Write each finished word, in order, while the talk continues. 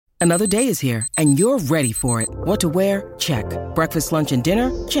Another day is here, and you're ready for it. What to wear? Check. Breakfast, lunch, and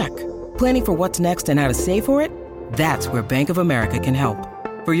dinner? Check. Planning for what's next and how to save for it? That's where Bank of America can help.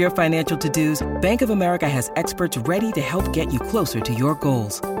 For your financial to-dos, Bank of America has experts ready to help get you closer to your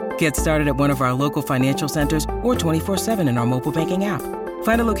goals. Get started at one of our local financial centers or 24/7 in our mobile banking app.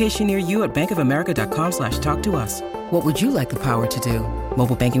 Find a location near you at bankofamerica.com/talktous. What would you like the power to do?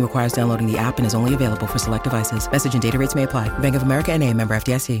 Mobile banking requires downloading the app and is only available for select devices. Message and data rates may apply. Bank of America N.A., member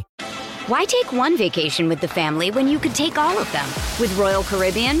FDIC. Why take one vacation with the family when you could take all of them? With Royal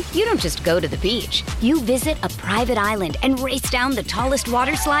Caribbean, you don't just go to the beach. You visit a private island and race down the tallest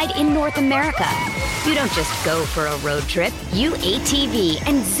water slide in North America. You don't just go for a road trip. You ATV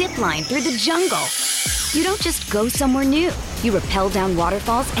and zip line through the jungle. You don't just go somewhere new. You rappel down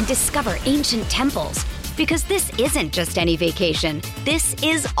waterfalls and discover ancient temples. Because this isn't just any vacation. This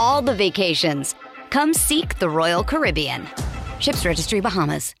is all the vacations. Come seek the Royal Caribbean. Ships Registry,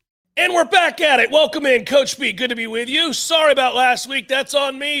 Bahamas. And we're back at it. Welcome in, Coach B. Good to be with you. Sorry about last week. That's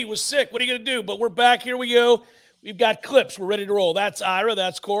on me. Was sick. What are you going to do? But we're back. Here we go. We've got clips. We're ready to roll. That's Ira.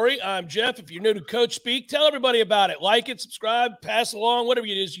 That's Corey. I'm Jeff. If you're new to Coach Speak, tell everybody about it. Like it, subscribe, pass along, whatever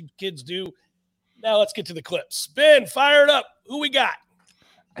it is you kids do. Now let's get to the clips. Ben, fire it up. Who we got?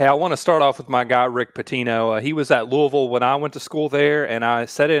 Hey, I want to start off with my guy, Rick Pitino. He was at Louisville when I went to school there, and I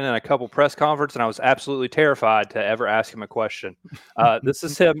said it in a couple press conferences, and I was absolutely terrified to ever ask him a question. This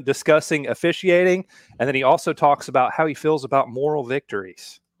is him discussing officiating, and then he also talks about how he feels about moral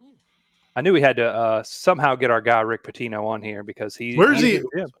victories. I knew we had to somehow get our guy, Rick Pitino, on here because he – Where is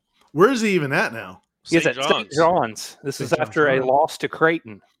he even at now? He's at St. John's. This is after a loss to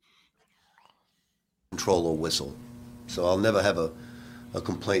Creighton. Control or whistle. So I'll never have a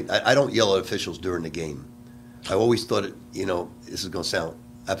complaint. I don't yell at officials during the game. I always thought this is going to sound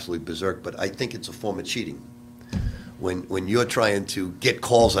absolutely berserk, but I think it's a form of cheating. When you're trying to get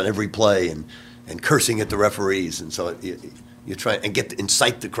calls on every play and cursing at the referees, and so you're trying and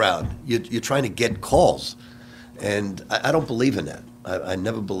incite the crowd. You're trying to get calls, and I don't believe in that. I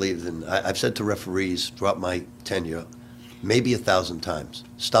never believed in. I've said to referees throughout my tenure, maybe 1,000 times,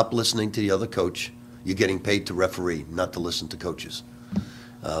 stop listening to the other coach. You're getting paid to referee, not to listen to coaches.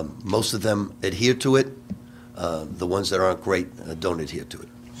 Most of them adhere to it. The ones that aren't great don't adhere to it.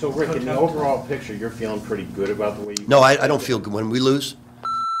 So, Rick, in the overall picture, you're feeling pretty good about the way you... No, I don't feel good. When we lose,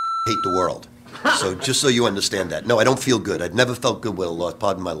 hate the world. So just so you understand that. No, I don't feel good. I've never felt good with a loss.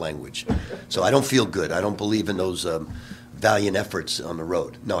 Pardon my language. So I don't feel good. I don't believe in those valiant efforts on the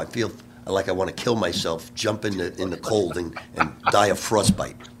road. No, I feel like I want to kill myself, jump in the cold, and die of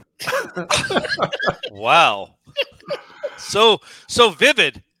frostbite. Wow. So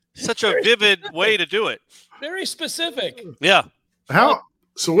vivid. Such a vivid way to do it. Very specific. Yeah.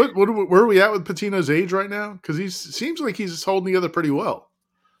 So where are we at with Patino's age right now? Because he seems like he's holding together pretty well.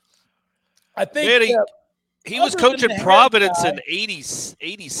 I think he was coaching Providence in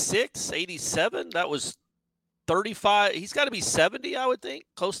 86, 87. That was 35. He's got to be 70, I would think.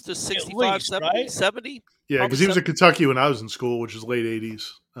 Close to 65, least, 70, right? 70. Yeah, because he was at Kentucky when I was in school, which is late 80s.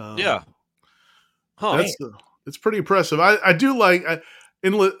 Yeah. Huh. It's pretty impressive. I do like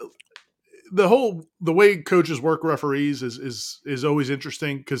the way coaches work referees is always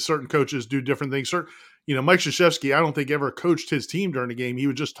interesting because certain coaches do different things. Mike Krzyzewski, I don't think ever coached his team during a game. He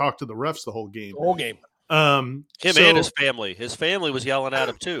would just talk to the refs the whole game. Him and his family. His family was yelling at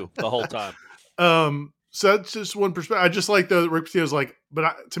him too the whole time. So that's just one perspective. I just like the Rick Pitino's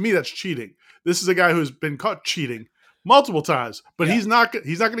to me that's cheating. This is a guy who's been caught cheating multiple times, but he's not going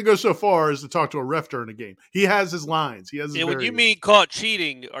to go so far as to talk to a ref during a game. He has his lines. He has. When you mean caught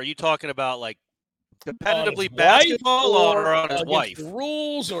cheating, are you talking about like competitively basketball or on his wife?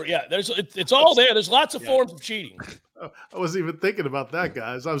 Rules it's all there. There's lots of forms of cheating. I wasn't even thinking about that,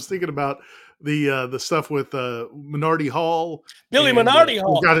 guys. I was thinking about the stuff with Minardi Hall. Billy Minardi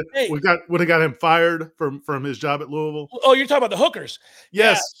Hall. Would have got him fired from his job at Louisville. Oh, you're talking about the hookers.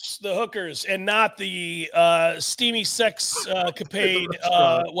 Yes, the hookers, and not the steamy sex capade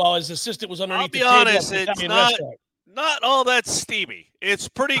while his assistant was underneath. I'll be honest, it's not all that steamy. It's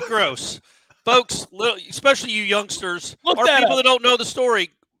pretty gross. Folks, especially you youngsters or people that don't know the story,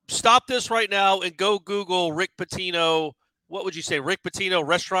 stop this right now and go Google Rick Pitino. What would you say? Rick Pitino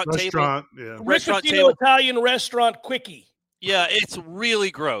restaurant table? Yeah. Rick Pitino Italian restaurant quickie. Yeah, it's really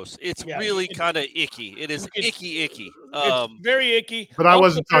gross. It's really kind of icky. It is icky. It's very icky. But I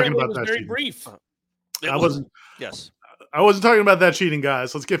wasn't talking about that. Very brief. I wasn't. Yes. I wasn't talking about that cheating,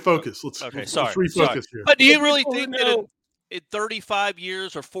 guys. Let's get focused. Let's refocus here. But do you really think that in 35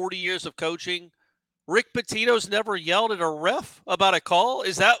 years or 40 years of coaching, Rick Pitino's never yelled at a ref about a call?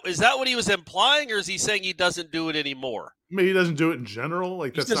 Is that what he was implying, or is he saying he doesn't do it anymore? Maybe he doesn't do it in general.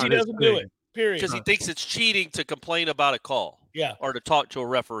 Like that's not he his doesn't thing. do it. Period. Because he thinks it's cheating to complain about a call. Yeah. Or to talk to a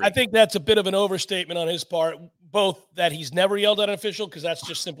referee. I think that's a bit of an overstatement on his part, both that he's never yelled at an official, because that's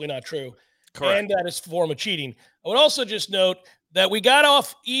just simply not true. Correct. And that it's a form of cheating. I would also just note that we got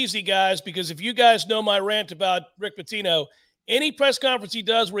off easy, guys, because if you guys know my rant about Rick Pitino, any press conference he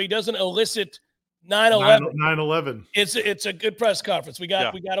does where he doesn't elicit 9/11. It's a good press conference. We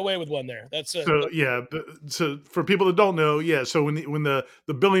got away with one there. So for people that don't know, so when the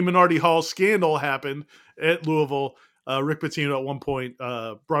Billy Minardi Hall scandal happened at Louisville, Rick Pitino at one point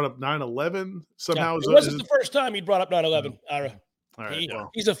brought up 9/11 somehow. It wasn't the first time he brought up 9/11, Ira. All right,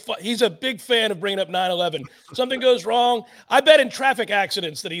 he's a big fan of bringing up 9/11. Something goes wrong. I bet in traffic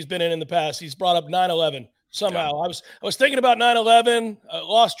accidents that he's been in the past, he's brought up 9/11 somehow. I was thinking about 9/11,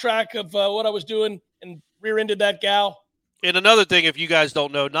 lost track of what I was doing, and rear-ended that gal. And another thing, if you guys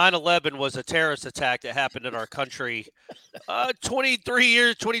don't know, 9/11 was a terrorist attack that happened in our country 23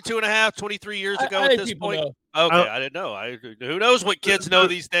 years, 22 and a half, 23 years ago at this point. Know. Okay, I didn't know. Who knows what kids know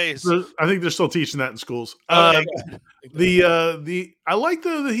these days? I think they're still teaching that in schools. Okay. I like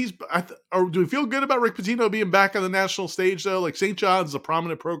that he's. Do we feel good about Rick Pitino being back on the national stage though? Like St. John's is a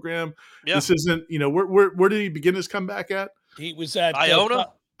prominent program. Yeah. This isn't. Where did he begin his comeback at? He was at Iona.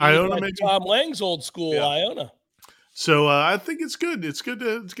 Maybe Tom Lang's old school, Iona. So I think it's good. It's good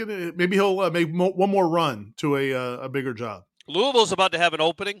to maybe he'll make one more run to a bigger job. Louisville's about to have an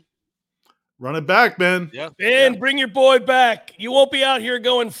opening. Run it back, Ben. Yeah. Ben, bring your boy back. You won't be out here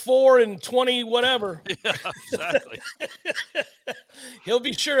going 4-20, whatever. Yeah, exactly. He'll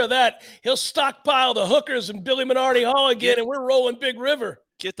be sure of that. He'll stockpile the hookers in Billy Minardi Hall again, and we're rolling Big River.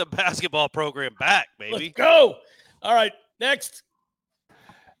 Get the basketball program back, baby. Let's go. All right, next.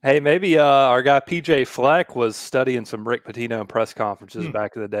 Hey, maybe our guy PJ Fleck was studying some Rick Pitino press conferences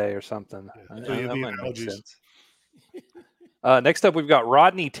back in the day or something. That might make sense. Next up, we've got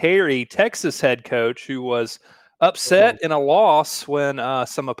Rodney Terry, Texas head coach, who was upset in a loss when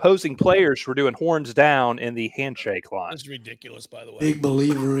some opposing players were doing horns down in the handshake line. That's ridiculous, by the way. Big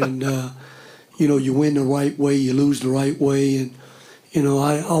believer in, you win the right way, you lose the right way. And,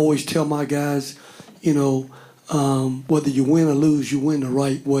 I always tell my guys, whether you win or lose, you win the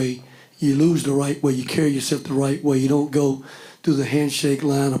right way. You lose the right way. You carry yourself the right way. You don't go through the handshake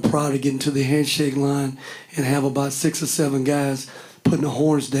line or prior to getting to the handshake line and have about 6 or 7 guys putting the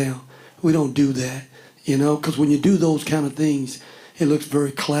horns down. We don't do that, because when you do those kind of things, it looks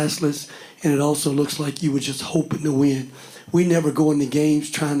very classless, and it also looks like you were just hoping to win. We never go into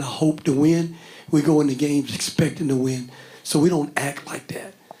games trying to hope to win. We go into games expecting to win. So we don't act like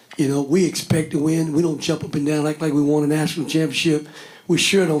that. We expect to win. We don't jump up and down like we won a national championship. We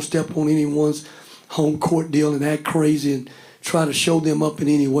sure don't step on anyone's home court deal and act crazy and try to show them up in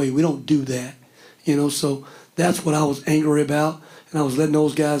any way. We don't do that. So that's what I was angry about, and I was letting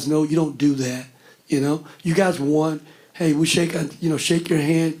those guys know you don't do that. You guys won. Hey, we shake your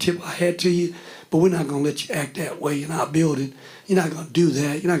hand, tip our hat to you, but we're not going to let you act that way in our building. You're not going to do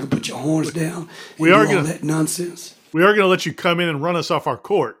that. You're not going to put your horns down and do all that nonsense. We are going to let you come in and run us off our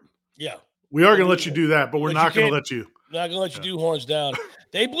court. Yeah. We are going to let you do that, but we're not going to let you. Not going to let you do horns down.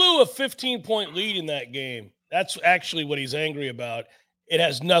 They blew a 15-point lead in that game. That's actually what he's angry about. It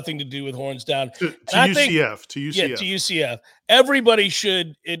has nothing to do with horns down. To UCF. Yeah, to UCF. Everybody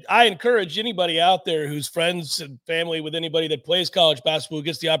should – I encourage anybody out there who's friends and family with anybody that plays college basketball who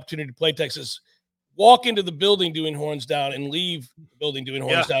gets the opportunity to play Texas, walk into the building doing horns down and leave the building doing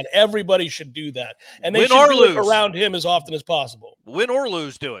horns down. Everybody should do that. And they should do it around him as often as possible. Win or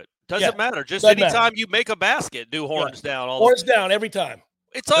lose, do it. Doesn't matter. Just anytime you make a basket, do horns down. Horns down every time.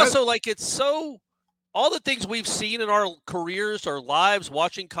 It's also it's so – all the things we've seen in our careers, our lives,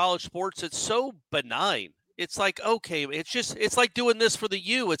 watching college sports, it's so benign. It's like, okay, it's like doing this for the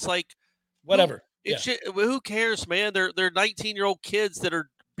U. It's like whatever. Who cares, man? They're 19-year-old kids that are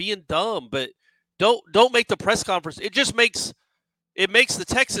being dumb, but don't make the press conference. It just makes the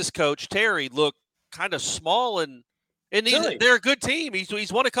Texas coach Terry look kind of small and they're a good team.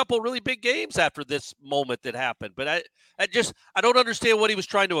 He's won a couple of really big games after this moment that happened. But I don't understand what he was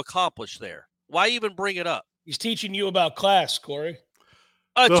trying to accomplish there. Why even bring it up? He's teaching you about class, Corey.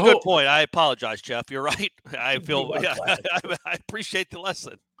 It's a good point. I apologize, Jeff. You're right. I feel I appreciate the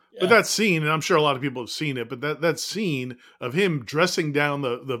lesson. But that scene, and I'm sure a lot of people have seen it, but that scene of him dressing down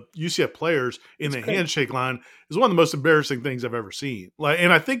the UCF players in the handshake line is one of the most embarrassing things I've ever seen.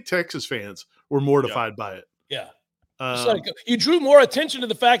 And I think Texas fans were mortified by it. Yeah. You drew more attention to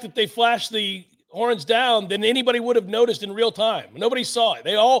the fact that they flashed the horns down than anybody would have noticed in real time. Nobody saw it.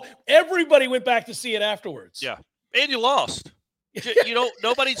 Everybody went back to see it afterwards. Yeah, and you lost.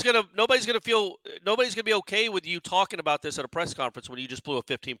 Nobody's gonna be okay with you talking about this at a press conference when you just blew a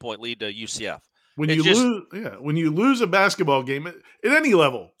 15-point lead to UCF. When you lose a basketball game at any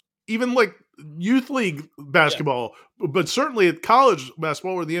level, even like youth league basketball, but certainly at college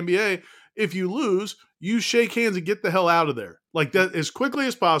basketball or the NBA, if you lose, you shake hands and get the hell out of there. Like that as quickly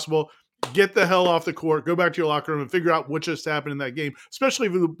as possible. Get the hell off the court, go back to your locker room and figure out what just happened in that game, especially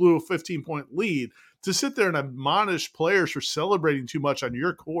if you blew a 15-point lead. To sit there and admonish players for celebrating too much on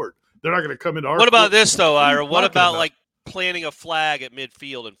your court. They're not going to come into our What about court. this, though, Ira? What about like planting a flag at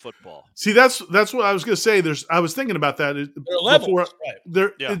midfield in football? See, that's what I was going to say. I was thinking about that before.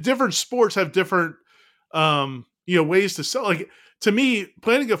 Different sports have different ways to sell. Like, to me,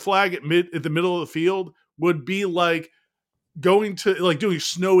 planting a flag at the middle of the field would be like going to like doing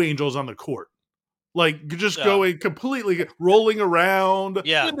snow angels on the court. Like just going completely rolling around,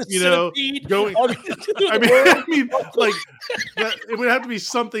 going. I mean, like that, it would have to be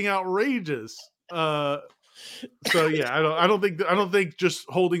something outrageous. So yeah, I don't think just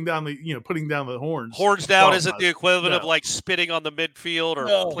holding down putting down the horns down isn't the equivalent of like spitting on the midfield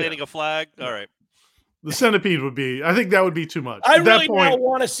or planting a flag. All right. The centipede would be. I think that would be too much. I really now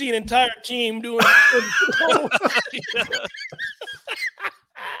want to see an entire team doing.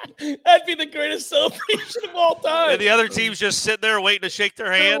 That'd be the greatest celebration of all time. And the other team's just sitting there waiting to shake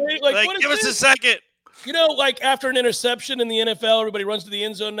their hand. Like give us a second. Like after an interception in the NFL, everybody runs to the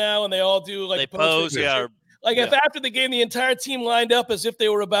end zone now, and they all do like they pose. Yeah. If after the game the entire team lined up as if they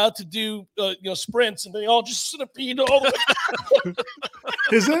were about to do sprints, and they all just centipede all the way.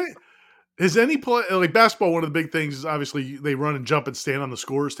 Is any play like basketball? One of the big things is obviously they run and jump and stand on the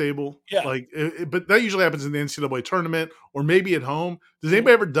scorer's table. Yeah. But that usually happens in the NCAA tournament or maybe at home. Does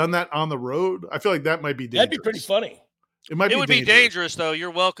anybody ever done that on the road? I feel like that might be dangerous. That'd be pretty funny. It would be dangerous though.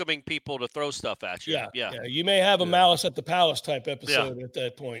 You're welcoming people to throw stuff at you. Yeah. You may have a Malice at the Palace type episode at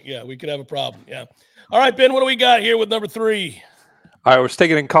that point. Yeah, we could have a problem. Yeah. All right, Ben, what do we got here with number 3? All right, we're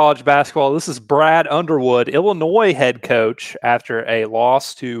sticking in college basketball. This is Brad Underwood, Illinois head coach, after a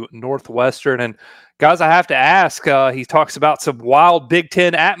loss to Northwestern. And guys, I have to ask, he talks about some wild Big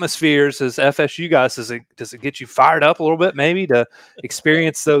Ten atmospheres as FSU guys. Does it get you fired up a little bit maybe to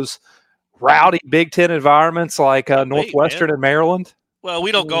experience those rowdy Big Ten environments like Northwestern and Maryland? Well,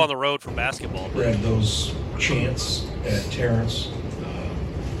 we don't go on the road for basketball. Brad, those chants at Terrence,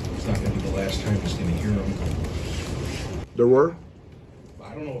 it's not going to be the last time he's going to hear them. There were?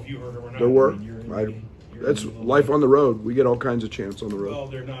 I don't know if you heard them or not. There were. That's life on the road. We get all kinds of chants on the road. Well,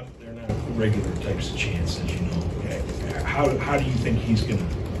 they're not regular types of chants, as you know. How do you think he's going to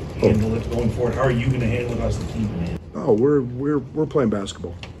handle it going forward? How are you going to handle it as the team? Oh, we're playing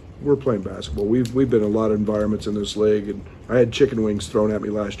basketball. We're playing basketball. We've been in a lot of environments in this league, and I had chicken wings thrown at me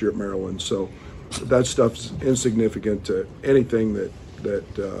last year at Maryland. So that stuff's insignificant to anything that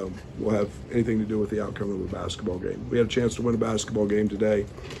will have anything to do with the outcome of a basketball game. We had a chance to win a basketball game today.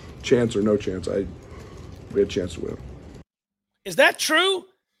 Chance or no chance, we had a chance to win. Is that true?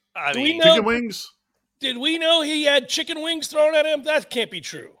 Chicken wings? Did we know he had chicken wings thrown at him? That can't be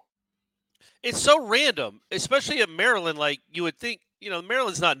true. It's so random, especially at Maryland. Like, you would think,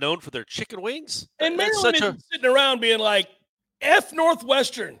 Maryland's not known for their chicken wings. And Maryland isn't sitting around being like, F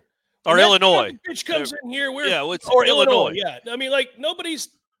Northwestern. Or Illinois. Bitch comes in here. Or Illinois. Yeah. I mean, like, nobody's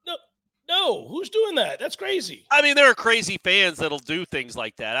 – no. Who's doing that? That's crazy. I mean, there are crazy fans that'll do things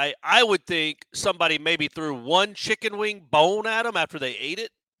like that. I would think somebody maybe threw one chicken wing bone at them after they ate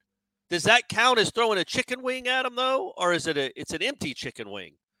it. Does that count as throwing a chicken wing at them, though? Or is it's an empty chicken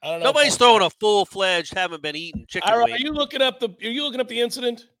wing? I don't know. Nobody's throwing a full-fledged, haven't been eaten chicken wing. Are you looking up the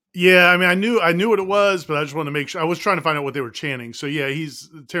incident? Yeah, I mean, I knew what it was, but I just wanted to make sure. I was trying to find out what they were chanting. So yeah,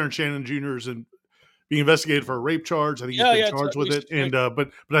 Terrence Shannon Jr. is being investigated for a rape charge. I think he's been charged with it, and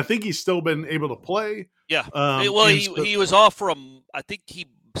but I think he's still been able to play. Yeah. He was off for I think he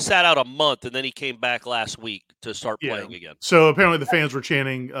sat out a month, and then he came back last week to start playing again. So apparently the fans were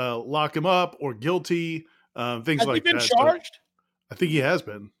chanting, "Lock him up" or "guilty," things like that. Has he been charged? I think he has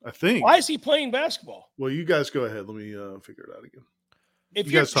been. I think. Why is he playing basketball? Well, you guys go ahead. Let me figure it out again. If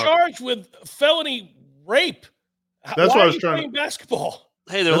you're charged with felony rape, that's why I was trying playing basketball.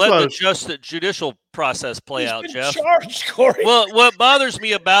 Hey, they're letting the judicial process play out, Jeff. Charged, Corey. Well, what bothers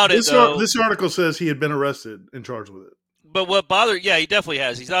me about it, though, this article says he had been arrested and charged with it. But he definitely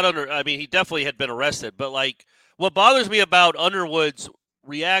has. He's not under. I mean, he definitely had been arrested. But like, what bothers me about Underwood's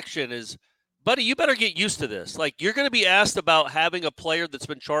reaction is, buddy, you better get used to this. Like, you're going to be asked about having a player that's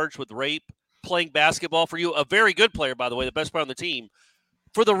been charged with rape playing basketball for you, a very good player, by the way, the best player on the team,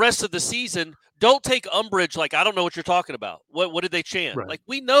 for the rest of the season. don't take umbrage like I don't know what you're talking about. What did they chant? Right. Like,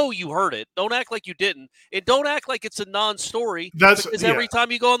 we know you heard it. Don't act like you didn't. And don't act like it's a non-story. That's because every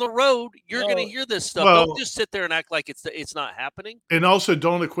time you go on the road, you're going to hear this stuff. Well, don't just sit there and act like it's not happening. And also,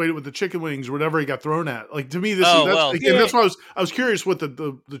 don't equate it with the chicken wings or whatever he got thrown at. Like, to me, that's why I was curious what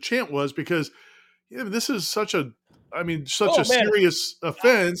the chant was, because this is such a serious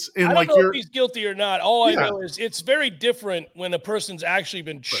offense. And I like, don't know if he's guilty or not. All I know is it's very different when a person's actually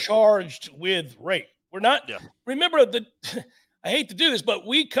been charged with rape. We're not. Yeah. Remember I hate to do this, but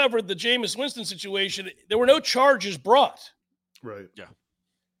we covered the Jameis Winston situation. There were no charges brought. Right.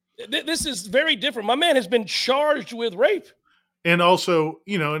 Yeah. This is very different. My man has been charged with rape. And also,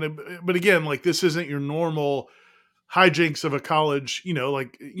 but again, like, this isn't your normal hijinks of a college,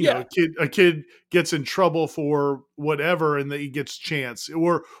 a kid gets in trouble for whatever and he gets chance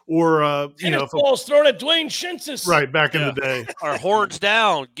or balls thrown at Dwayne Shinsis. Right, back in the day. Or horns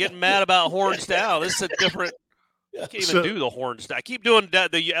down, getting mad about horns down. This is a different I can't even do the horns. I keep doing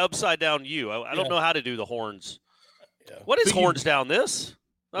the upside down U. I don't know how to do the horns. Yeah. What is horns down this?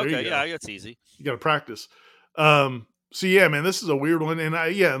 Okay, that's easy. You got to practice. So yeah, man, this is a weird one. And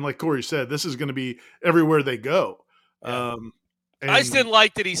and like Corey said, this is going to be everywhere they go. Yeah. I just didn't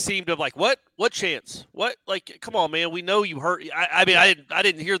like that he seemed to like, what chance? What, like, come on, man. We know you hurt. I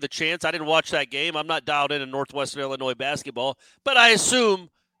didn't hear the chance. I didn't watch that game. I'm not dialed in Northwestern Illinois basketball, but I assume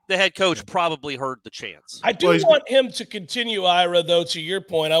the head coach probably heard the chance. I do want him to continue, Ira, though, to your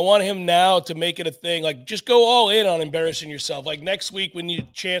point. I want him now to make it a thing. Like, just go all in on embarrassing yourself. Like, next week when you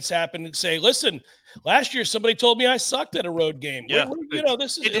chance happen and say, listen, last year somebody told me I sucked at a road game. Yeah.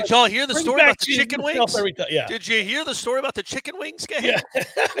 This is. Did y'all hear the story about the chicken wings? Yeah. Did you hear the story about the chicken wings game? Yeah.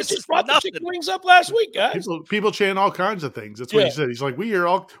 I just brought the chicken wings up last week, guys. People chant all kinds of things. That's what he said. He's like, we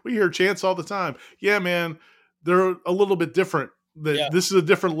hear chants all the time. Yeah, man, they're a little bit different. This is a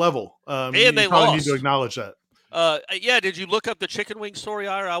different level. And you they probably lost. need to acknowledge that. Did you look up the chicken wing story,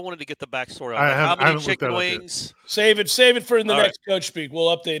 Ira? I wanted to get the backstory on that. How many chicken wings? Save it for the next Coach Speak.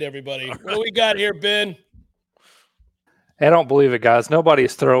 We'll update everybody. What do we got here, Ben? I don't believe it, guys. Nobody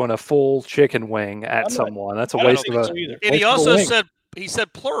is throwing a full chicken wing at someone. That's a waste of a. And he also said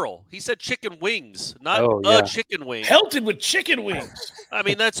plural. He said chicken wings, not chicken wing. Pelted with chicken wings. I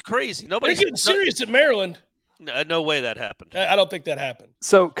mean, that's crazy. Nobody's getting serious at Maryland. No way that happened. I don't think that happened.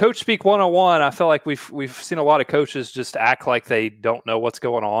 So, Coach Speak 101, I feel like we've seen a lot of coaches just act like they don't know what's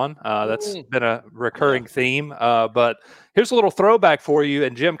going on. That's been a recurring theme. But here's a little throwback for you.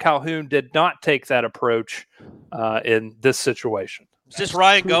 And Jim Calhoun did not take that approach in this situation. Is this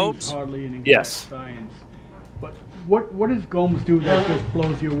Ryan Gomes? Hardly an exact yes. Science. But what does Gomes do that just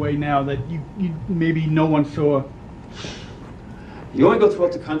blows you away now that you maybe no one saw? You only go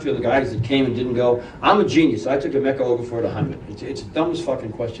throughout the country of the guys that came and didn't go. I'm a genius. I took Emeka Okafor at 100. It's the dumbest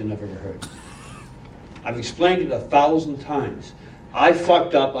fucking question I've ever heard. I've explained it 1,000 times. I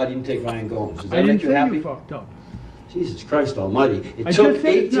fucked up. I didn't take Ryan Gomes. Does that make you happy? You fucked up. Jesus Christ Almighty! It took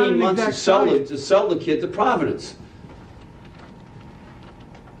 18 months to sell the kid to Providence.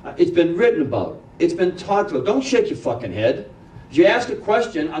 It's been written about. It's been talked about. Don't shake your fucking head. If you ask a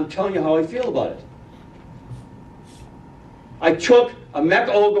question, I'm telling you how I feel about it. I took Emeka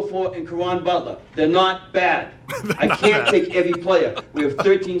Okafor and Karan Butler. They're not bad. I can't take every player. We have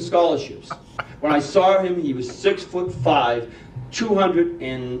 13 scholarships. When I saw him, he was 6'5",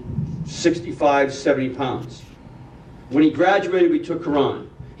 265, 70 pounds. When he graduated, we took Karan.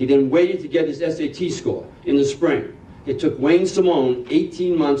 He then waited to get his SAT score in the spring. It took Wayne Simone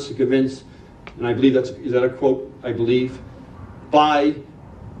 18 months to convince, and I believe is that a quote, I believe, by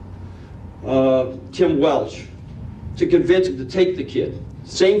Tim Welch, to convince him to take the kid.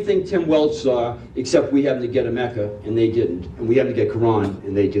 Same thing Tim Welch saw, except we happened to get Emeka and they didn't, and we happened to get Karan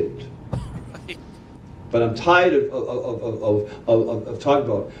and they didn't. But I'm tired of talking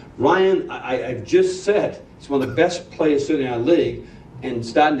about it. Ryan. I've just said he's one of the best players sitting in our league, and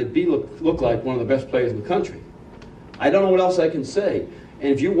starting to look like one of the best players in the country. I don't know what else I can say. And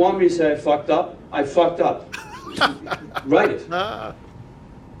if you want me to say I fucked up, I fucked up. Write it.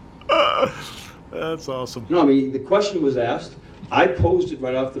 That's awesome. No, I mean, the question was asked. I posed it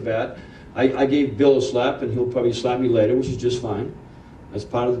right off the bat. I gave Bill a slap, and he'll probably slap me later, which is just fine. That's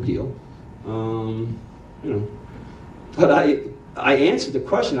part of the deal. But I answered the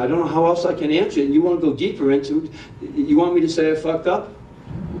question. I don't know how else I can answer it, and you want to go deeper into it. You want me to say I fucked up?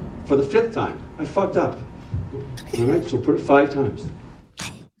 For the 5th time. I fucked up. All right, so put it 5 times.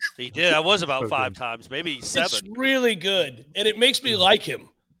 He did. That was about 5 times, maybe 7. It's really good, and it makes me like him.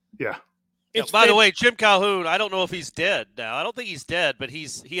 Yeah. By the way, Jim Calhoun, I don't know if he's dead now. I don't think he's dead, but he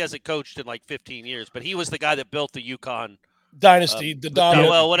hasn't coached in like 15 years. But he was the guy that built the UConn Dynasty, the dominant.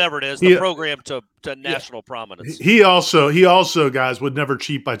 Well, whatever it is, the program to national prominence. He also, guys, would never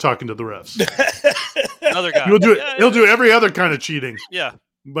cheat by talking to the refs. Another guy. He'll do every other kind of cheating. Yeah.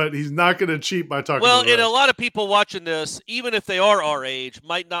 But he's not going to cheat by talking to the refs. Well, and a lot of people watching this, even if they are our age,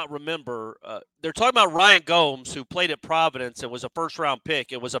 might not remember. They're talking about Ryan Gomes, who played at Providence and was a first-round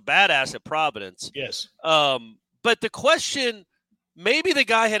pick. It was a badass at Providence. Yes. But the question, maybe the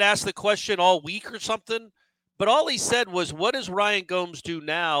guy had asked the question all week or something, but all he said was, what does Ryan Gomes do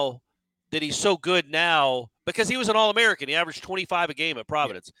now that he's so good now? Because he was an All-American. He averaged 25 a game at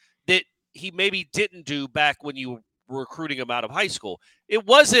Providence. That he maybe didn't do back when you were recruiting him out of high school. It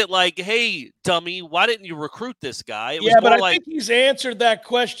wasn't like, hey, dummy, why didn't you recruit this guy? It was but I think he's answered that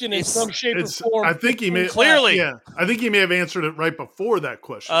question in some shape or form. I think he may clearly. I think he may have answered it right before that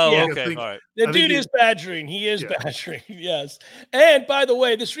question. Oh, okay. All right. The dude is badgering. He is badgering, yes. And by the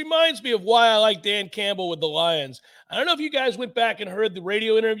way, this reminds me of why I like Dan Campbell with the Lions. I don't know if you guys went back and heard the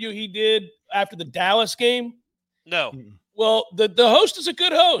radio interview he did after the Dallas game. No. Well, the host is a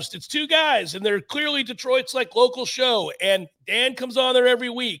good host. It's two guys, and they're clearly Detroit's like local show. And Dan comes on there every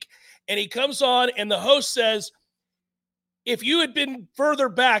week, and he comes on, and the host says, if you had been further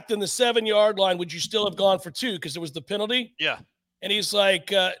back than the 7-yard line, would you still have gone for 2 because there was the penalty? Yeah. And he's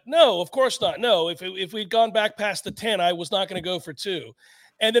like, no, of course not. No, if we'd gone back past the 10, I was not going to go for 2.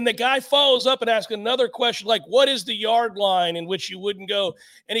 And then the guy follows up and asks another question, like, what is the yard line in which you wouldn't go?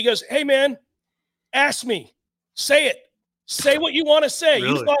 And he goes, hey, man, ask me. Say it. Say what you want to say.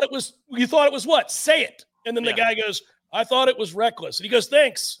 Really? You thought it was what? Say it. And then the guy goes, I thought it was reckless. And he goes,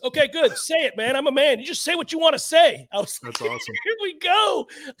 thanks. Okay, good. Say it, man. I'm a man. You just say what you want to say. That's awesome. Here we go.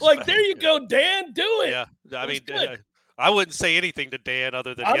 Like, there you go, Dan. Do it. Yeah. I mean, I wouldn't say anything to Dan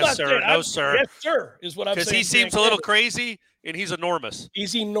other than yes, sir, no, sir. Yes, sir, is what I'm saying. Because he seems a little crazy, and he's enormous.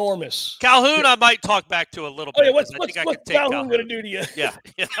 He's enormous. Calhoun, I might talk back to a little bit. What's I Calhoun going to do to you? Yeah.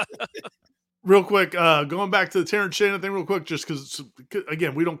 Real quick, going back to the Terrence Shannon thing real quick, just because,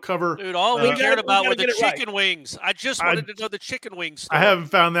 again, we don't cover. Dude, all we cared about were the chicken wings. I just wanted to know the chicken wings story. I haven't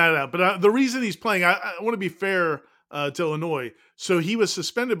found that out. But the reason he's playing, I want to be fair to Illinois. So he was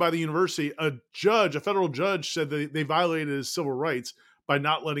suspended by the university. A federal judge, said that they violated his civil rights by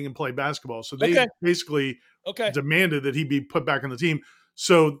not letting him play basketball. So they basically demanded that he be put back on the team.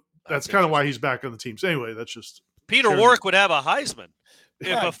 So that's kind of why he's back on the team. So anyway, that's just. Peter Warwick would have a Heisman.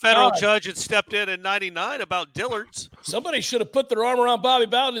 If a federal judge had stepped in 99 about Dillard's. Somebody should have put their arm around Bobby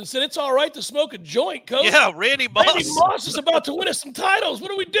Bowden and said, it's all right to smoke a joint, coach. Yeah, Randy Moss. Randy Moss is about to win us some titles. What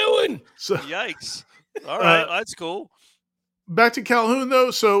are we doing? So, yikes. All right, that's cool. Back to Calhoun,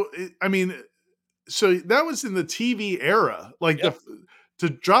 though. So, I mean, that was in the TV era. Like, to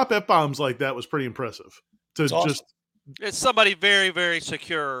drop F-bombs like that was pretty impressive. It's somebody very, very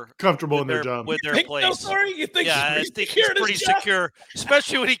secure. Comfortable in their job. With their place. No, sorry? You think I think he's pretty secure,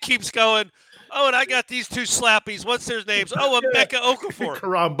 especially when he keeps going, oh, and I got these 2 slappies. What's their names? Oh, Emeka Okafor.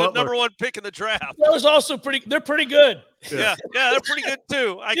 Karan the Butler. #1 pick in the draft. That was also they're pretty good. Yeah, they're pretty good,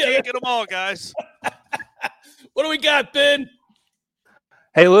 too. I can't get them all, guys. What do we got, Ben?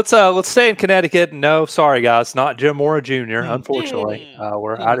 Hey, let's stay in Connecticut. No, sorry guys, not Jim Mora Jr. Unfortunately,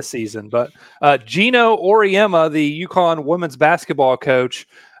 we're out of season. But Gino Auriemma, the UConn women's basketball coach,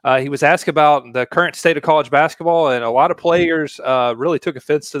 he was asked about the current state of college basketball, and a lot of players really took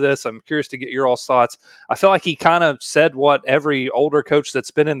offense to this. I'm curious to get your all's thoughts. I feel like he kind of said what every older coach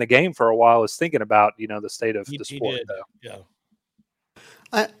that's been in the game for a while is thinking about. The state of the sport. He did. Yeah.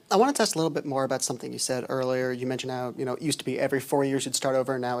 I want to test a little bit more about something you said earlier. You mentioned how, it used to be every 4 years you'd start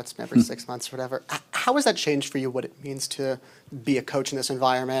over, and now it's every 6 months or whatever. How has that changed for you, what it means to be a coach in this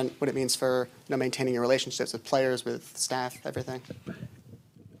environment, what it means for maintaining your relationships with players, with staff, everything?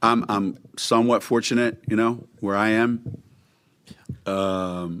 I'm somewhat fortunate, where I am.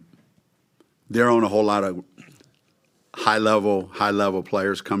 There aren't a whole lot of high level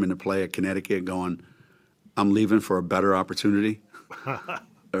players coming to play at Connecticut going, I'm leaving for a better opportunity.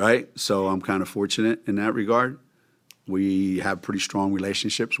 Right? So I'm kind of fortunate in that regard. We have pretty strong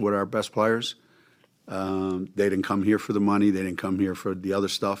relationships with our best players. They didn't come here for the money. They didn't come here for the other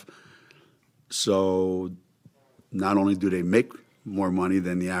stuff. So not only do they make more money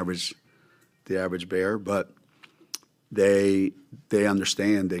than the average bear, but they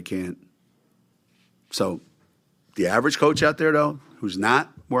understand they can't. So the average coach out there, though, who's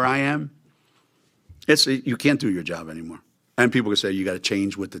not where I am, you can't do your job anymore. And people can say you got to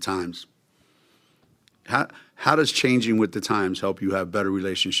change with the times. How does changing with the times help you have better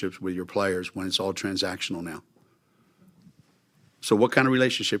relationships with your players when it's all transactional now? So what kind of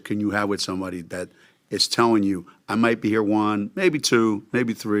relationship can you have with somebody that is telling you, I might be here 1, maybe 2,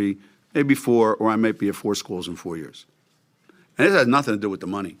 maybe 3, maybe 4, or I might be at 4 schools in 4 years? And it has nothing to do with the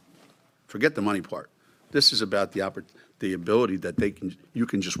money. Forget the money part. This is about the ability that you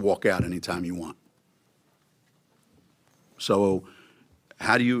can just walk out anytime you want. So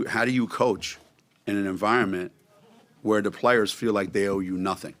how do you coach in an environment where the players feel like they owe you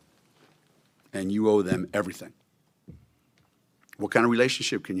nothing and you owe them everything? What kind of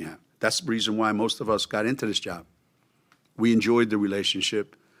relationship can you have? That's the reason why most of us got into this job. We enjoyed the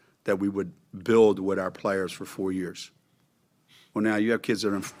relationship that we would build with our players for 4 years. Well, now you have kids that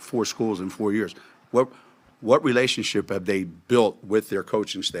are in 4 schools in 4 years. What relationship have they built with their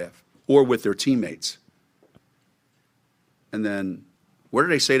coaching staff or with their teammates? And then where do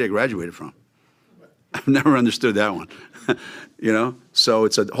they say they graduated from? I've never understood that one. So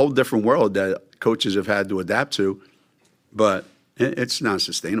it's a whole different world that coaches have had to adapt to, but it's not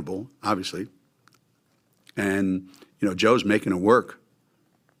sustainable, obviously. And, Joe's making it work.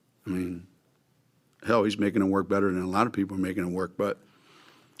 I mean, hell, he's making it work better than a lot of people are making it work. But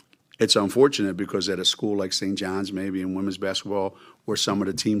it's unfortunate because at a school like St. John's, maybe in women's basketball, or some of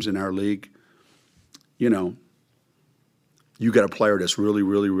the teams in our league, you got a player that's really,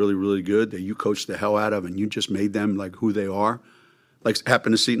 really, really, really good that you coached the hell out of, and you just made them like who they are, like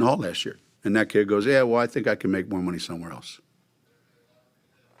happened to Seton Hall last year. And that kid goes, yeah, well, I think I can make more money somewhere else.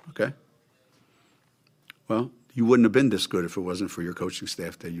 Okay. Well, you wouldn't have been this good if it wasn't for your coaching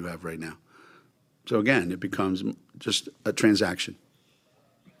staff that you have right now. So again, it becomes just a transaction.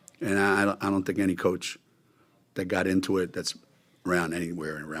 And I don't think any coach that got into it that's around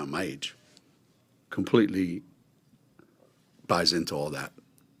anywhere and around my age completely buys into all that.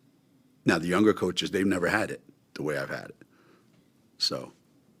 Now, the younger coaches, they've never had it the way I've had it. So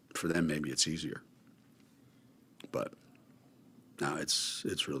for them, maybe it's easier. But no, it's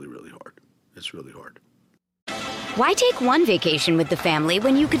really, really hard. It's really hard. Why take one vacation with the family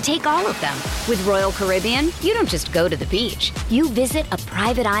when you could take all of them? With Royal Caribbean, you don't just go to the beach. You visit a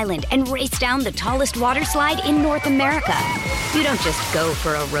private island and race down the tallest water slide in North America. You don't just go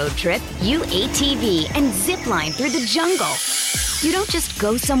for a road trip. You ATV and zip line through the jungle. You don't just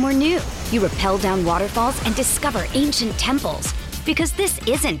go somewhere new. You rappel down waterfalls and discover ancient temples. Because this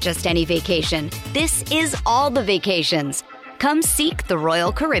isn't just any vacation. This is all the vacations. Come seek the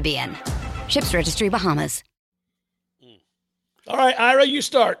Royal Caribbean. Ships Registry, Bahamas. All right, Ira, you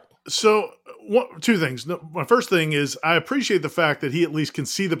start. So, two things. My first thing is I appreciate the fact that he at least can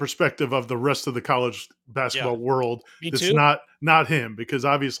see the perspective of the rest of the college basketball world. It's not him, because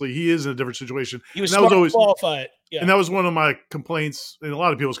obviously he is in a different situation. He was smart to qualify it. Yeah. And that was one of my complaints, and a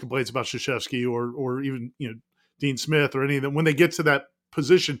lot of people's complaints about Krzyzewski or even Dean Smith or any of them. When they get to that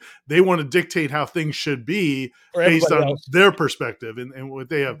position, they want to dictate how things should be based on their perspective and what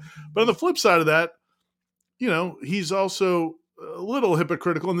they have. But on the flip side of that, he's also a little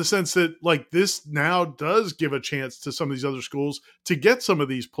hypocritical in the sense that this now does give a chance to some of these other schools to get some of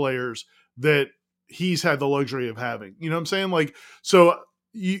these players that he's had the luxury of having. You know what I'm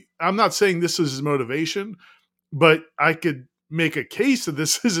saying? I'm not saying this is his motivation, but I could make a case that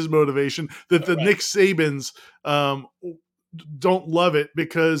this is his motivation, that the Nick Sabans don't love it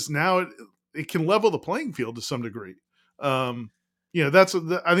because now it can level the playing field to some degree. I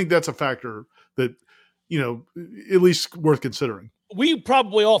think that's a factor that, at least worth considering. We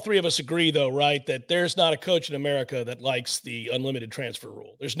probably all three of us agree, though, right, that there's not a coach in America that likes the unlimited transfer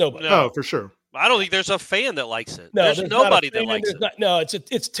rule. There's nobody. No, for sure. I don't think there's a fan that likes it. No, there's nobody that likes it.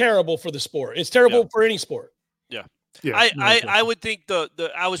 It's terrible for the sport. It's terrible for any sport. Yeah. Yeah, I would think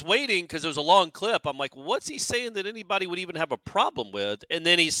I was waiting because it was a long clip. I'm like, what's he saying that anybody would even have a problem with? And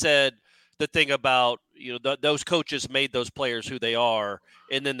then he said the thing about, those coaches made those players who they are,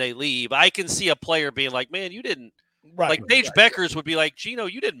 and then they leave. I can see a player being like, man, you didn't. Like Paige Beckers would be like, Gino,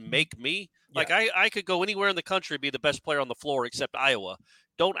 you didn't make me. Yeah. Like I could go anywhere in the country and be the best player on the floor except Iowa.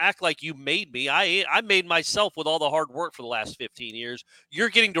 Don't act like you made me. I made myself with all the hard work for the last 15 years. You're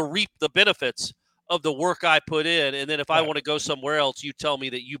getting to reap the benefits of the work I put in, and then if I want to go somewhere else, you tell me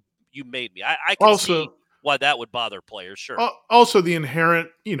that you made me. I can see why that would bother players. Sure. Also, the inherent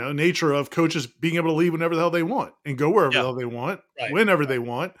nature of coaches being able to leave whenever the hell they want and go wherever the hell they want, whenever they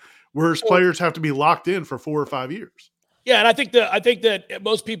want, whereas players have to be locked in for 4 or 5 years. Yeah, and I think that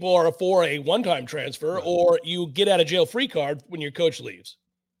most people are for a one-time transfer, or you get out of jail free card when your coach leaves.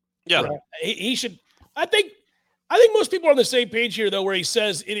 Yeah, he should. I think most people are on the same page here, though, where he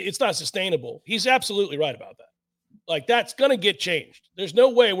says it's not sustainable. He's absolutely right about that. Like, that's going to get changed. There's no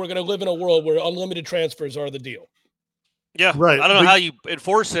way we're going to live in a world where unlimited transfers are the deal. Yeah, right. I don't know how you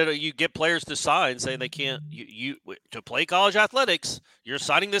enforce it. You get players to sign saying they can't. You to play college athletics, you're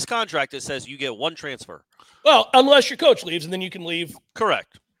signing this contract that says you get one transfer. Well, unless your coach leaves, and then you can leave.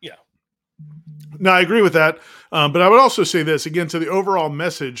 Correct. Yeah. No, I agree with that. But I would also say this again to the overall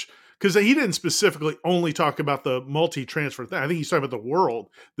message, because he didn't specifically only talk about the multi-transfer thing. I think he's talking about the world,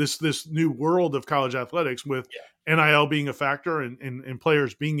 this new world of college athletics with NIL being a factor and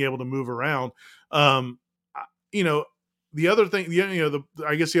players being able to move around. You know, the other thing,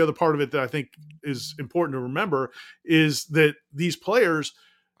 I guess the other part of it that I think is important to remember is that these players,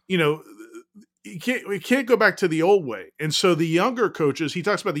 we can't go back to the old way. And so the younger coaches, he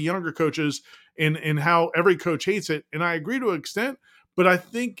talks about the younger coaches and how every coach hates it. And I agree to an extent, but I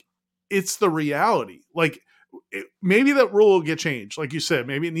think it's the reality. Like maybe that rule will get changed. Like you said,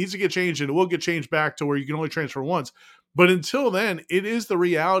 maybe it needs to get changed and it will get changed back to where you can only transfer once. But until then, it is the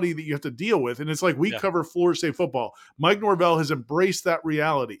reality that you have to deal with. And it's like we cover Florida State football. Mike Norvell has embraced that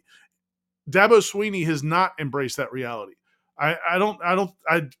reality. Dabo Swinney has not embraced that reality. I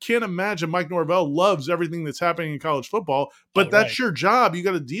can't imagine Mike Norvell loves everything that's happening in college football, but that's your job. You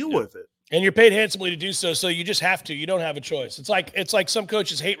got to deal with it. And you're paid handsomely to do so. So you just have to. You don't have a choice. It's like some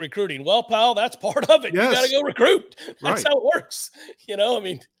coaches hate recruiting. Well, pal, that's part of it. Yes. You got to go recruit. That's how it works.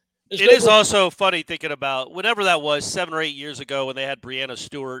 It is also funny thinking about whenever that was 7 or 8 years ago when they had Breanna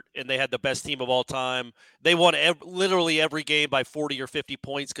Stewart and they had the best team of all time. They won literally every game by 40 or 50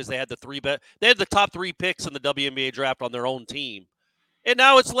 points because they had they had the top 3 picks in the WNBA draft on their own team. And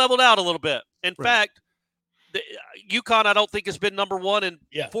now it's leveled out a little bit. In fact, UConn, I don't think has been number 1 in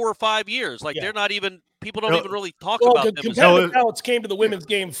 4 or 5 years. Like they're not even people don't even really talk about them. Competitive balance came to the women's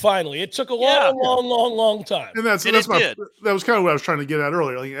game finally. It took a long time. And that was kind of what I was trying to get at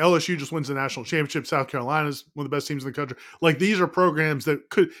earlier. Like LSU just wins the national championship. South Carolina is one of the best teams in the country. Like these are programs that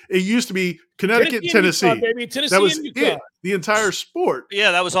it used to be Connecticut, Tennessee. UConn, baby. Tennessee that was and UConn. The entire sport.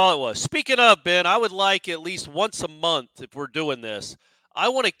 Yeah, that was all it was. Speaking of, Ben, I would like at least once a month if we're doing this. I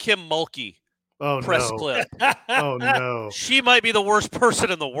want a Kim Mulkey press clip. Oh no, she might be the worst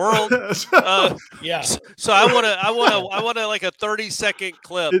person in the world. So I want to like a 30-second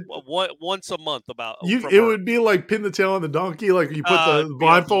clip once a month about. It would be like pin the tail on the donkey, like you put the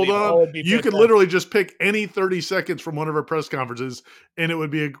blindfold on. You could literally just pick any 30 seconds from one of her press conferences, and it would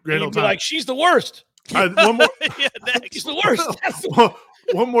be a grand old time. Like she's the worst. One more. She's the worst.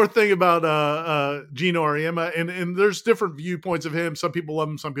 One more thing about Gino Auriemma, and there's different viewpoints of him. Some people love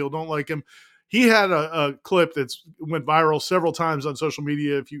him, some people don't like him. He had a clip that's went viral several times on social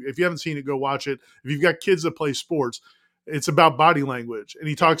media. If you haven't seen it, go watch it. If you've got kids that play sports, it's about body language, and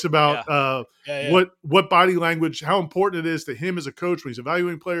he talks about what body language, how important it is to him as a coach when he's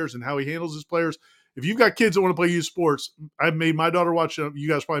evaluating players and how he handles his players. If you've got kids that want to play youth sports, I've made my daughter watch it. You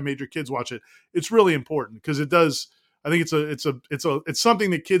guys probably made your kids watch it. It's really important because it does. I think it's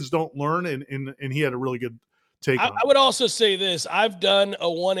something that kids don't learn, and he had a really good take on it. I would also say this. I've done a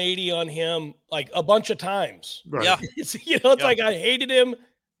 180 on him like a bunch of times. Right. Yeah. It's like I hated him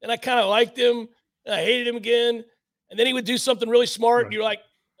and I kind of liked him and I hated him again. And then he would do something really smart. And you're like,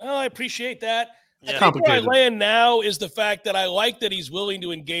 oh, I appreciate that. I think where I land now is the fact that I like that he's willing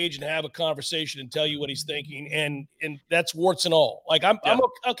to engage and have a conversation and tell you what he's thinking. And that's warts and all. Like I'm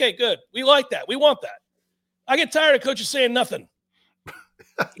okay, good. We like that. We want that. I get tired of coaches saying nothing.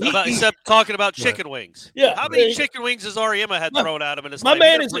 Except talking about chicken wings. Yeah. How many chicken wings has Auriemma had thrown at him in his life? My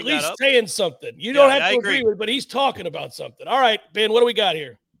man is at least saying something. You don't have to agree with it, but he's talking about something. All right, Ben, what do we got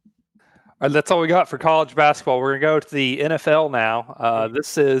here? All right, that's all we got for college basketball. We're going to go to the NFL now.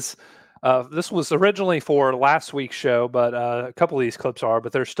 This was originally for last week's show, but a couple of these clips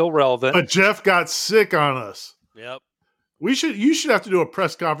but they're still relevant. But Jeff got sick on us. Yep. You should have to do a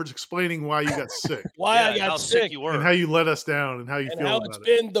press conference explaining why you got sick. I got sick you were. And how you let us down and how you feel about it. It's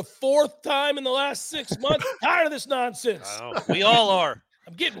been the 4th time in the last 6 months. I'm tired of this nonsense. We all are.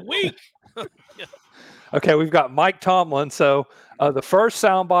 I'm getting weak. Okay, we've got Mike Tomlin. So the first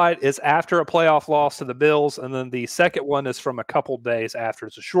soundbite is after a playoff loss to the Bills, and then the second one is from a couple days after.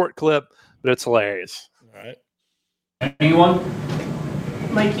 It's a short clip, but it's hilarious. All right. Anyone?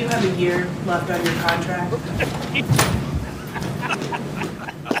 Mike, you have a year left on your contract.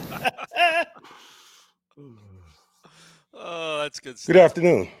 Oh, that's good stuff. Good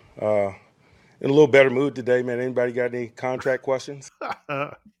afternoon. In a little better mood today, man. Anybody got any contract questions?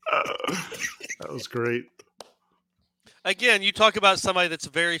 That was great. Again, you talk about somebody that's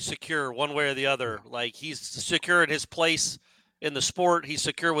very secure one way or the other. Like he's secure in his place in the sport. He's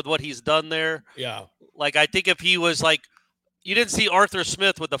secure with what he's done there. Yeah. Like I think if he was like, you didn't see Arthur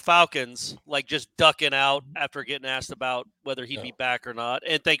Smith with the Falcons, like just ducking out after getting asked about whether he'd be back or not.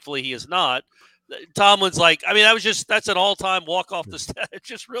 And thankfully he is not. Tomlin's like, I mean, that's an all-time walk off the stat. It's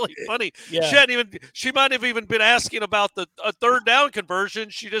just really funny. Yeah. She might have even been asking about a third down conversion.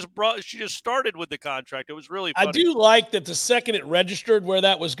 She just started with the contract. It was really funny. I do like that the second it registered where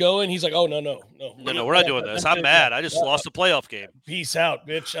that was going, he's like, oh, no, we're not doing this. I'm mad. I just lost the playoff game. Peace out,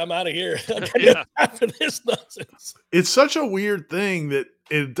 bitch. I'm out of here. After this nonsense. It's such a weird thing that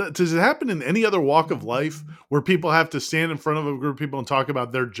does it happen in any other walk of life where people have to stand in front of a group of people and talk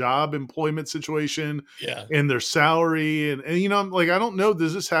about their job employment situation and their salary and like, I don't know,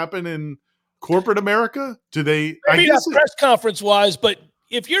 does this happen in corporate America? Do they? Maybe not press conference wise, but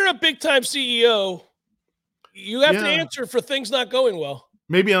if you're a big time CEO, you have to answer for things not going well.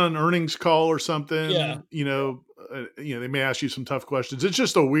 Maybe on an earnings call or something. They may ask you some tough questions. It's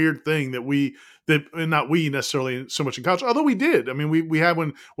just a weird thing and not we necessarily so much in college, although we did. I mean, we had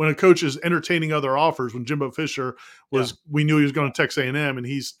when a coach is entertaining other offers, when Jimbo Fisher we knew he was going to Texas A&M and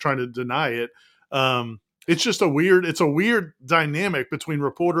he's trying to deny it. It's just a weird dynamic between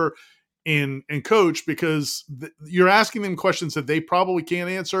reporter and coach, because you're asking them questions that they probably can't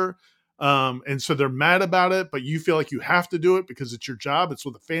answer. And so they're mad about it, but you feel like you have to do it because it's your job. It's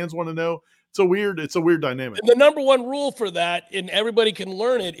what the fans want to know. It's a weird dynamic. And the number one rule for that, and everybody can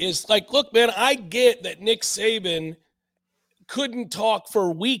learn it, is like, look, man, I get that Nick Saban couldn't talk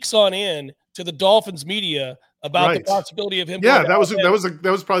for weeks on end to the Dolphins media about the possibility of him. Yeah, that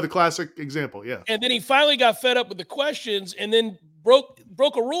was probably the classic example. Yeah. And then he finally got fed up with the questions and then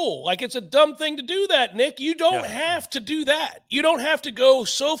broke a rule. Like, it's a dumb thing to do that, Nick. You don't have to do that. You don't have to go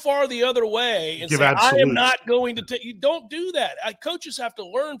so far the other way and say, I am not going to take. You don't do that. Coaches have to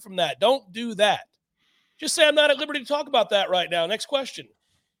learn from that. Don't do that. Just say, I'm not at liberty to talk about that right now. Next question.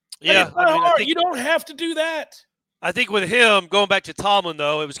 Yeah. It's not hard. You don't have to do that. I think with him, going back to Tomlin,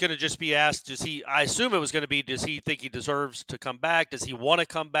 though, it was going to just be asked, I assume it was going to be, does he think he deserves to come back? Does he want to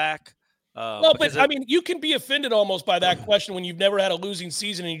come back? I mean, you can be offended almost by that question when you've never had a losing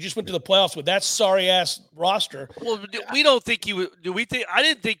season and you just went to the playoffs with that sorry-ass roster. Well, we don't think he would. Do we think? I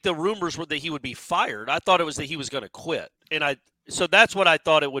didn't think the rumors were that he would be fired. I thought it was that he was going to quit. So that's what I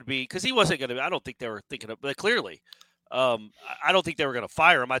thought it would be, because he wasn't going to. I don't think they were thinking of, but clearly, I don't think they were going to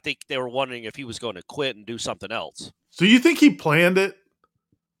fire him. I think they were wondering if he was going to quit and do something else. So you think he planned it?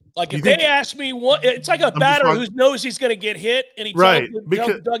 Like, if they ask me what, it's like a batter who knows he's going to get hit, and he tells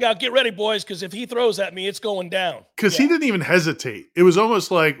the dugout, get ready, boys, because if he throws at me, it's going down. Because he didn't even hesitate. It was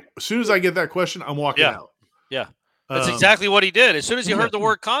almost like, as soon as I get that question, I'm walking out. Yeah, that's exactly what he did. As soon as he heard the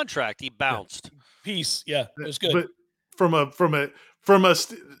word contract, he bounced. Peace. Yeah, it was good. But from the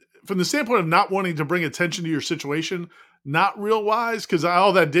standpoint of not wanting to bring attention to your situation, not real wise, because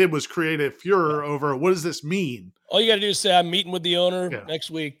all that did was create a furor over what does this mean. All you got to do is say, I'm meeting with the owner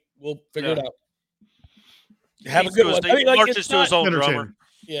next week. We'll figure it out. Have a good one. He marches to his own drummer.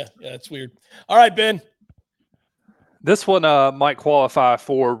 Yeah, it's weird. All right, Ben. This one might qualify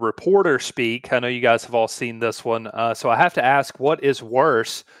for reporter speak. I know you guys have all seen this one. So I have to ask, what is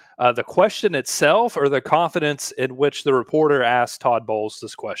worse, the question itself or the confidence in which the reporter asked Todd Bowles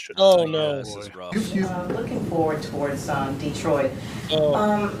this question? Oh, no. This is rough. Looking forward towards Detroit.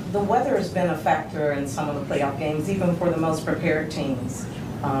 The weather has been a factor in some of the playoff games, even for the most prepared teams.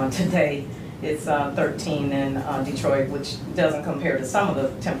 Today, it's 13 in Detroit, which doesn't compare to some of the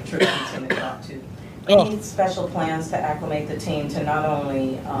temperatures we tend to talk to. Any special plans to acclimate the team to not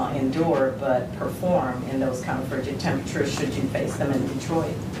only endure, but perform in those kind of frigid temperatures should you face them in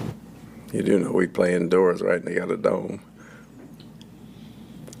Detroit? You do know we play indoors, right? They got a dome.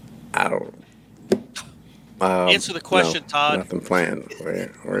 I don't. Answer the question, Todd. Nothing planned.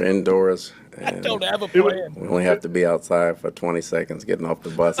 We're indoors. I don't have a plan. We only have to be outside for 20 seconds getting off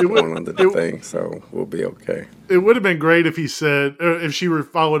the bus and going under the thing, so we'll be okay. It would have been great if he said, if she were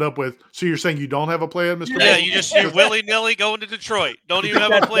followed up with, so you're saying you don't have a plan, Mr. Yeah, you're willy-nilly going to Detroit. Don't even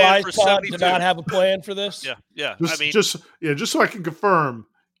have a plan for 72. Do not have a plan for this? Yeah. Just so I can confirm,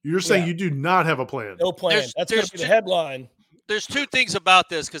 you're saying you do not have a plan. No plan. That's going to be the headline. There's two things about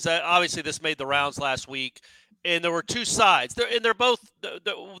this, because obviously this made the rounds last week. And there were two sides. They're both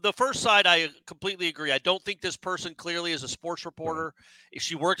the first side. I completely agree. I don't think this person clearly is a sports reporter.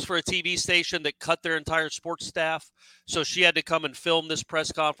 She works for a TV station that cut their entire sports staff, so she had to come and film this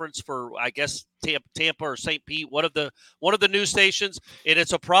press conference for, I guess, Tampa or St. Pete, one of the news stations. And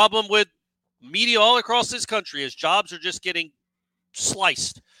it's a problem with media all across this country, as jobs are just getting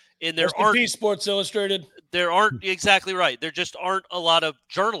sliced. And there aren't Sports Illustrated. There aren't exactly right. There just aren't a lot of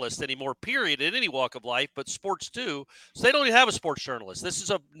journalists anymore, period, in any walk of life, but sports too. So they don't even have a sports journalist. This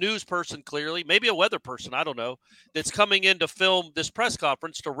is a news person, clearly, maybe a weather person, I don't know, that's coming in to film this press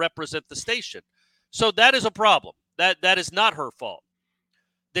conference to represent the station. So that is a problem. That is not her fault.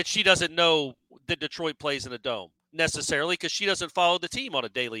 that she doesn't know that Detroit plays in a dome necessarily because she doesn't follow the team on a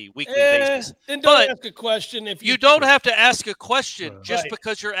daily, weekly basis. Then don't ask a question if you don't have to ask a question just Right.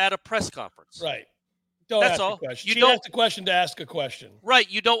 because you're at a press conference. Right. Don't That's ask all. a question. You She don't asked a question to ask a question. Right.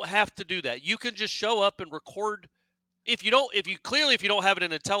 You don't have to do that. You can just show up and record. If you don't have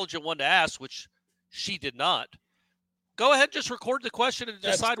an intelligent one to ask, which she did not, go ahead, just record the question and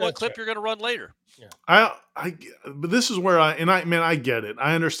decide what clip you're going to run later. But this is where I get it.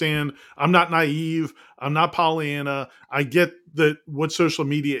 I understand. I'm not naive. I'm not Pollyanna. I get what social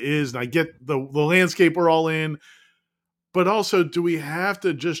media is, and I get the landscape we're all in. But also, do we have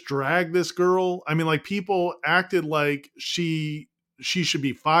to just drag this girl? I mean, like, people acted like she should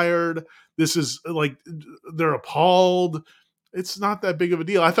be fired. This is like, they're appalled. It's not that big of a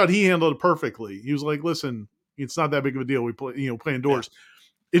deal. I thought he handled it perfectly. He was like, listen, it's not that big of a deal. We play, play indoors.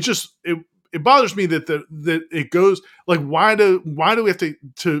 Yeah. It just, it bothers me that that it goes like, why do we have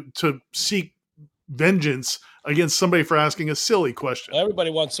to seek vengeance against somebody for asking a silly question? Well, everybody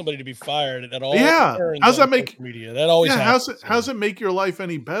wants somebody to be fired at all. Yeah. How's that make media? That always happens. How's it make your life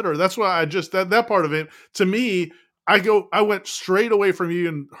any better? That's why I just that part of it, to me, I went straight away from you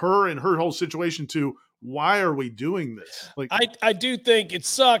and her whole situation to, why are we doing this? Like, I do think it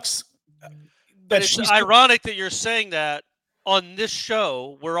sucks. But it's ironic that you're saying that on this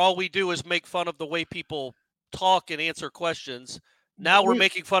show where all we do is make fun of the way people talk and answer questions. Now we're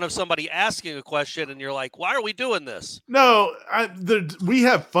making fun of somebody asking a question, and you're like, why are we doing this? No, we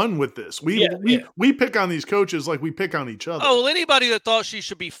have fun with this. We pick on these coaches like we pick on each other. Oh, well, anybody that thought she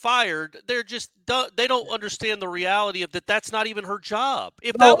should be fired, they don't understand the reality of that. That's not even her job.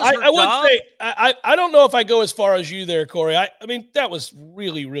 If that was her job, would say I don't know if I go as far as you there, Corey. I mean, that was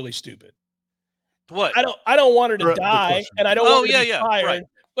really, really stupid. What? I don't want her to die, and I don't want her to be fired. Right.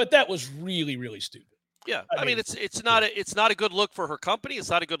 But that was really, really stupid. Yeah, I mean it's not a good look for her company. It's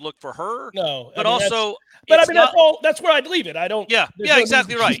not a good look for her. No, but that's where I'd leave it. I don't. Yeah,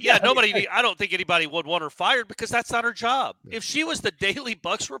 exactly right. Yeah, nobody. I don't think anybody would want her fired because that's not her job. If she was the Daily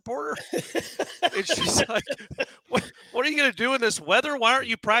Bucks reporter, and she's like, "What are you going to do in this weather? Why aren't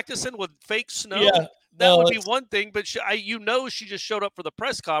you practicing with fake snow?" Yeah. That would be one thing, but she just showed up for the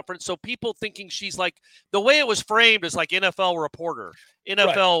press conference. So people thinking she's like, the way it was framed is like NFL reporter,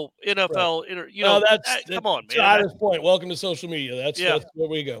 NFL. That's come on, man. Ira's point. Welcome to social media. That's where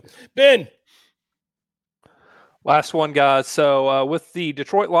we go. Ben. Last one, guys. So with the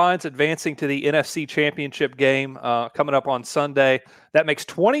Detroit Lions advancing to the NFC Championship game coming up on Sunday, that makes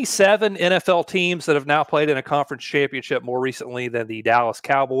 27 NFL teams that have now played in a conference championship more recently than the Dallas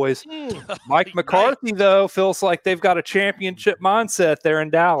Cowboys. Mike McCarthy, though, feels like they've got a championship mindset there in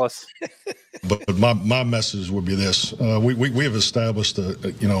Dallas. But my message would be this: we have established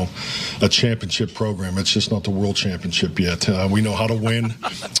a championship program. It's just not the world championship yet. We know how to win.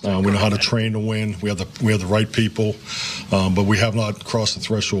 We know how to train to win. We have the right people, but we have not crossed the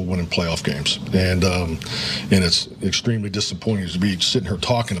threshold winning playoff games. And it's extremely disappointing to be sitting here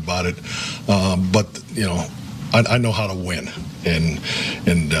talking about it. But I know how to win,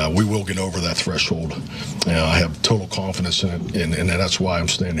 and we will get over that threshold. I have total confidence in it, and that's why I'm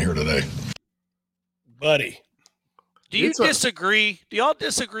standing here today. Buddy, do you disagree? Do y'all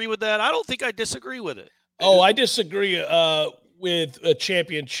disagree with that? I don't think I disagree with it. Oh, I disagree with a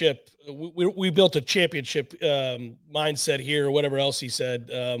championship. We built a championship mindset here, or whatever else he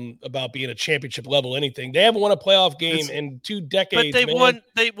said about being a championship level anything. They haven't won a playoff game in 2 decades. But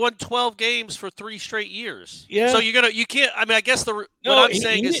they won 12 games for 3 straight years. Yeah. So you can't. I mean, I guess what I'm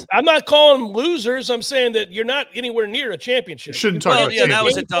saying is, I'm not calling them losers. I'm saying that you're not anywhere near a championship. Shouldn't talk about that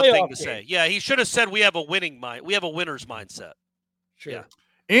was a tough thing to say. Yeah, he should have said we have a winning mind. We have a winner's mindset. Sure. Yeah.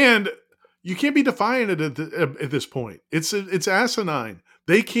 And you can't be defiant at this point. It's asinine.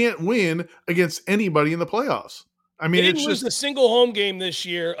 They can't win against anybody in the playoffs. I mean, they didn't lose a single home game this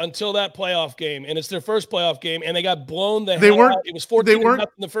year until that playoff game, and it's their first playoff game, and they got blown the hell out. It was 14-0 in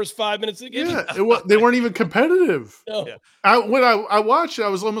the first 5 minutes of the game. Yeah, they weren't even competitive. No. Yeah. When I watched it, I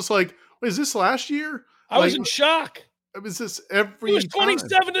was almost like, wait, is this last year? I was in shock. It was this every It was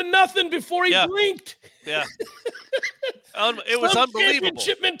 27-0 before he blinked. Yeah. It was unbelievable.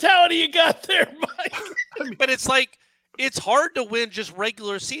 Championship mentality you got there, Mike. But it's like, it's hard to win just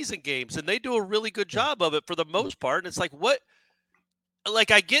regular season games, and they do a really good job of it for the most part. And it's like, what? Like,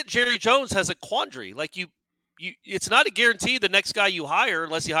 I get Jerry Jones has a quandary. Like, it's not a guarantee the next guy you hire,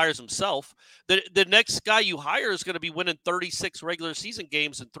 unless he hires himself, the next guy you hire is going to be winning 36 regular season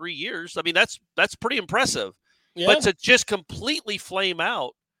games in 3 years. I mean, that's pretty impressive. Yeah. But to just completely flame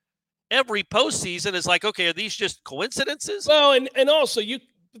out every postseason is like, okay, are these just coincidences? Well, and also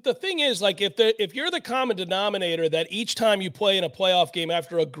But the thing is, like, if you're the common denominator that each time you play in a playoff game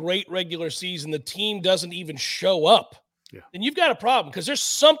after a great regular season, the team doesn't even show up, then you've got a problem because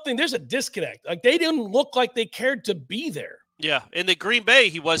there's a disconnect. Like, they didn't look like they cared to be there. Yeah, in the Green Bay,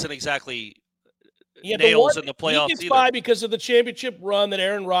 he wasn't exactly nails in the playoffs he gets either. by because of the championship run that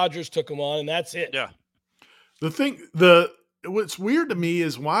Aaron Rodgers took him on, and that's it. Yeah. What's weird to me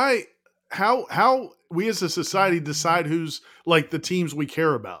is how we as a society decide who's like the teams we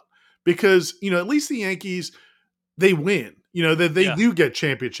care about, because at least the Yankees, they win, they do get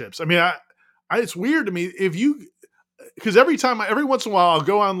championships. I mean, it's weird to me because every once in a while I'll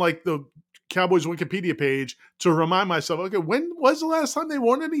go on like the Cowboys Wikipedia page to remind myself, okay, when was the last time they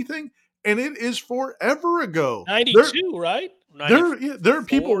won anything? And it is forever ago. 92, right? There are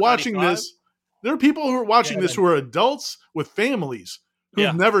people watching 95? this. There are people who are watching this who are adults with families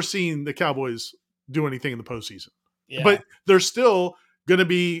who've never seen the Cowboys do anything in the postseason. Yeah. But they're still going to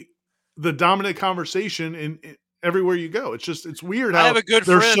be the dominant conversation in everywhere you go. It's weird how I have a good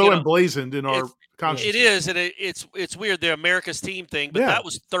they're friend, so emblazoned in our consciousness. It is, and it's weird, the America's team thing, but that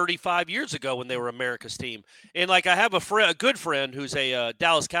was 35 years ago when they were America's team. And like I have a good friend who's a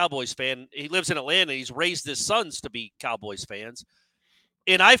Dallas Cowboys fan. He lives in Atlanta. He's raised his sons to be Cowboys fans.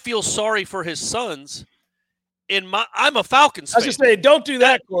 And I feel sorry for his sons. I'm a Falcons fan. I was just saying, don't do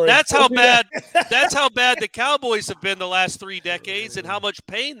that, Corey. That's how bad. That's how bad the Cowboys have been the last 3 decades, and how much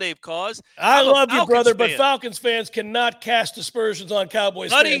pain they've caused. I love you, brother, but Falcons fans cannot cast aspersions on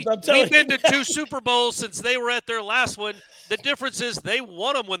Cowboys fans. I'm telling you, we've been to 2 Super Bowls since they were at their last one. The difference is they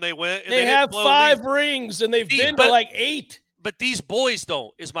won them when they went. And they have 5 rings, and they've been to like 8. But these boys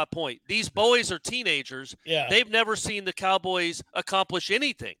don't, is my point. These boys are teenagers. Yeah. They've never seen the Cowboys accomplish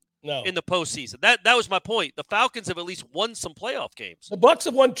anything. No. In the postseason. That was my point. The Falcons have at least won some playoff games. The Bucs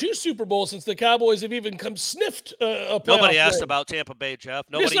have won 2 Super Bowls since the Cowboys have even sniffed a playoff Nobody asked game. about Tampa Bay, Jeff.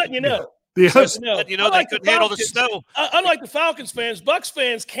 Just letting you know. Yes. You know they couldn't handle the snow. Unlike the Falcons fans, Bucs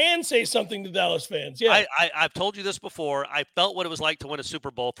fans can say something to Dallas fans. Yeah, I've told you this before. I felt what it was like to win a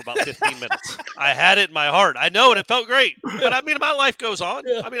Super Bowl for about 15 minutes. I had it in my heart. I know, and it felt great. But I mean, my life goes on.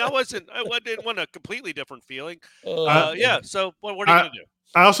 I mean, I didn't want a completely different feeling. So what are you going to do?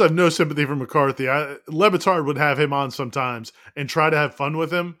 I also have no sympathy for McCarthy. Le Batard would have him on sometimes and try to have fun with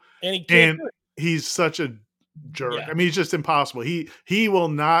him, and he's such a jerk. Yeah. I mean, it's just impossible. He will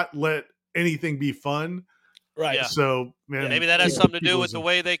not let anything be fun. Right. Yeah. So maybe that has something to do with the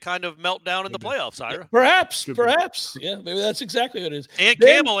way they kind of melt down in the playoffs, Ira. Perhaps. Yeah, maybe that's exactly what it is. And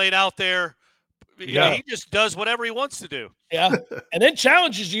Campbell ain't out there. He just does whatever he wants to do. Yeah, and then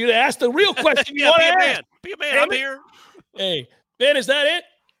challenges you to ask the real question you want to ask. Be a man. I'm here. Hey, Ben, is that it?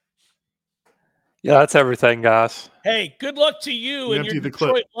 Yeah, that's everything, guys. Hey, good luck to you and your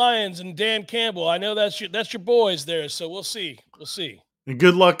Detroit Lions and Dan Campbell. I know that's your boys there, so we'll see. And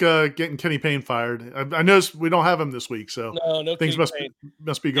good luck getting Kenny Payne fired. I know we don't have him this week, so no things Kenny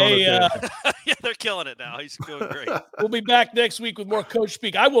must be going okay. Yeah, they're killing it now. He's doing great. We'll be back next week with more Coach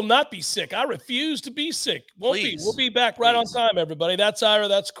Speak. I will not be sick. I refuse to be sick. We'll be back right on time, everybody. That's Ira.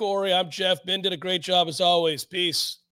 That's Corey. I'm Jeff. Ben did a great job as always. Peace.